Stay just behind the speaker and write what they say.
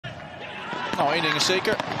Nou, één ding is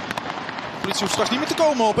zeker. De politie hoeft straks niet meer te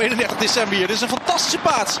komen op 31 december hier. Dit is een fantastische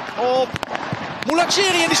paas op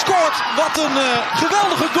Mulattieri en die scoort. Wat een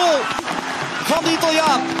geweldige goal van de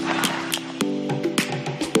Italiaan.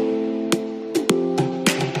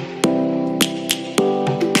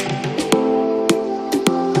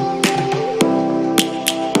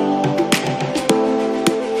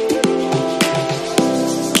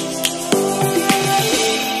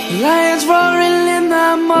 Lions roaring in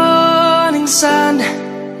the morning sun,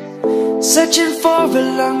 searching for a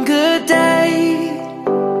longer day.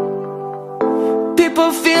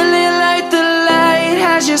 People feeling like the light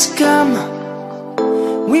has just come.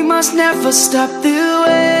 We must never stop the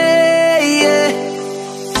way.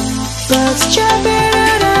 Birds chirping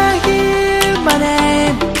and I hear my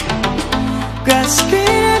name,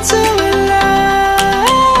 grasping into a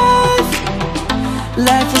life.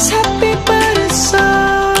 Life is happy but it's so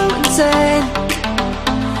insane.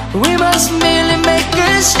 We must merely make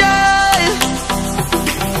a start.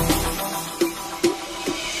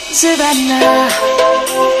 Savannah,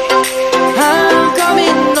 I'm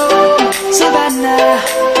coming home. Savannah,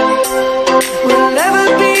 we'll never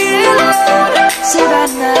be alone.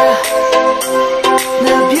 Savannah,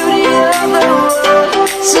 the beauty of the world.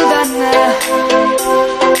 Savannah,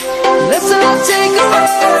 let's all take a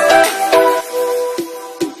walk.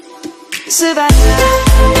 Savannah.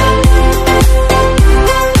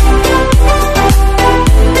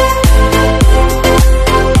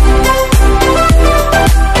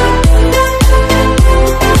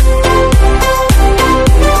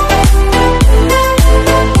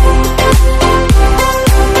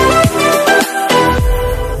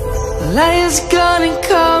 Lions gonna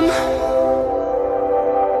come.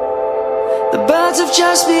 The birds have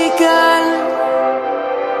just begun.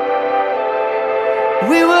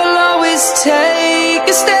 We will always take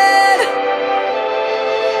a stand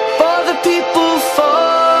for the people, for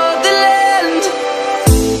the land.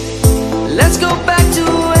 Let's go back to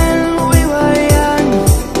when we were young.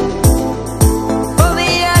 For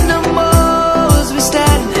the animals we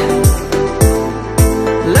stand.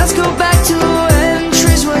 Let's go back to when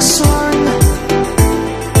trees were swung.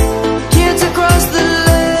 Kids across the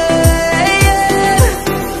land.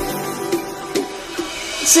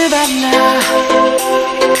 Savannah,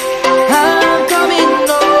 I'm coming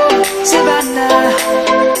home. Savannah,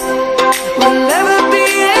 we'll never be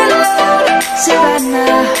alone.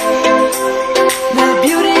 Savannah, the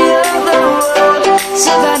beauty of the world.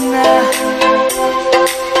 Savannah,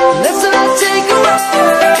 let's all take a walk.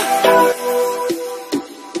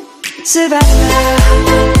 Savannah,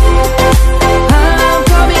 I'm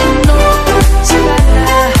coming home.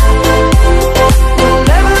 Savannah, we'll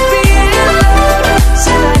never be alone.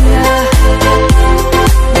 Savannah,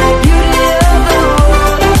 the beauty of the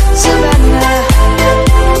world. Savannah,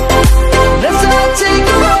 let's all take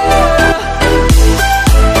a walk.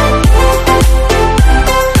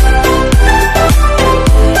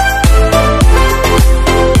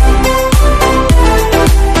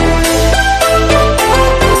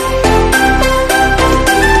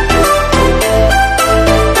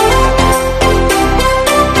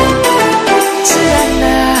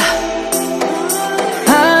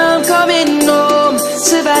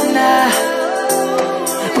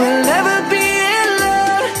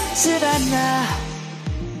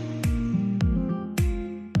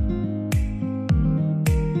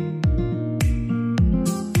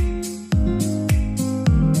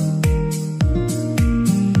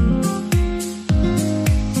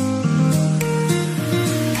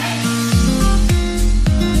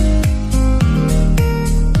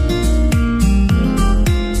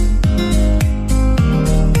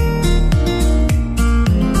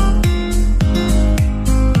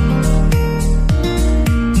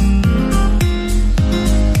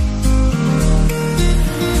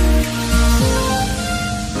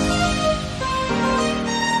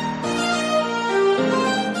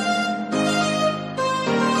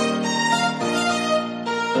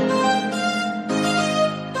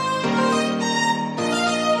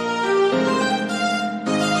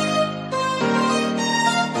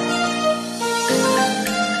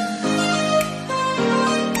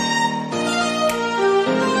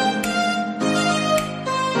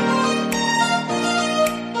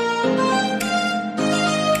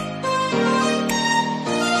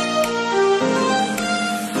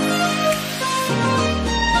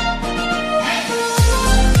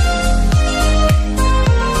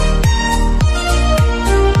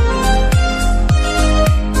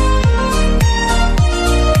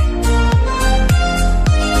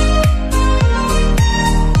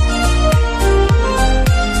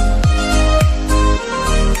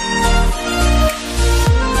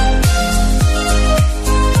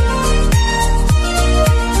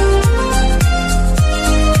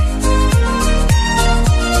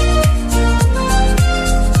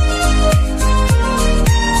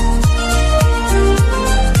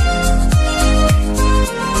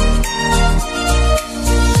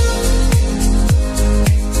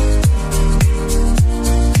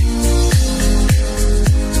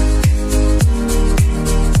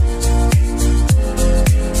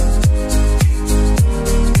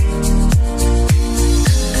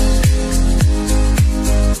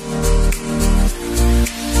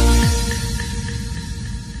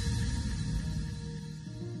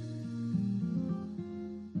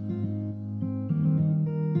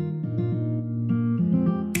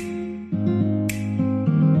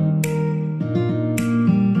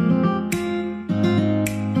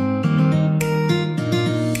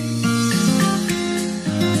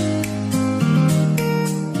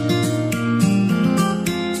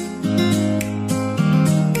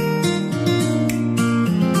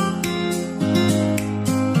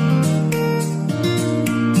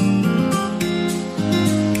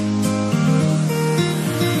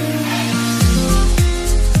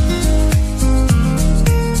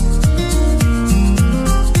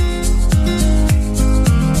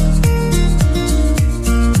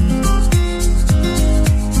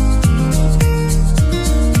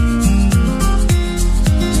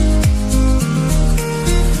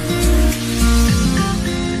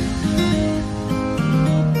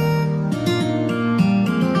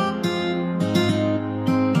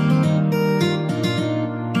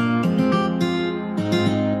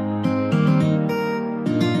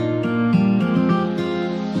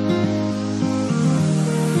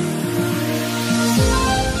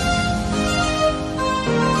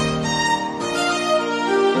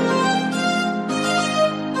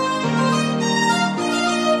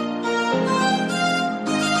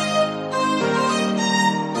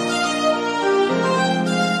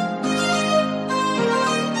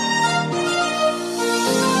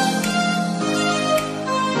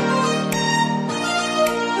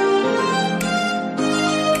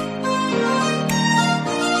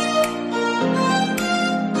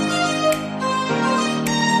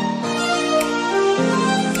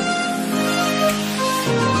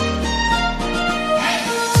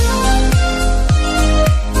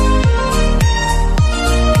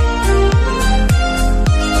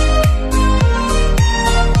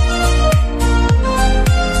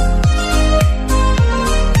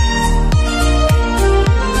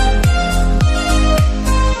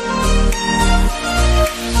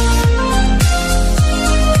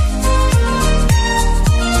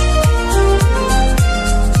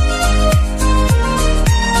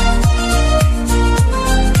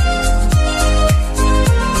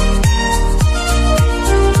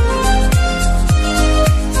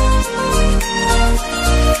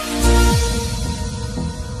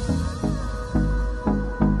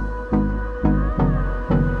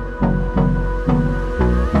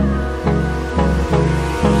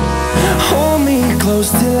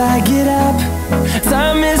 gotta get up.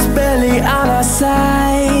 Time is barely on our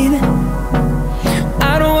side.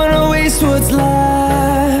 I don't wanna waste what's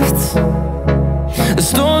left. The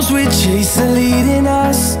storms we chase are leading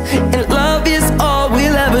us, and love is all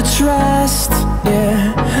we'll ever trust.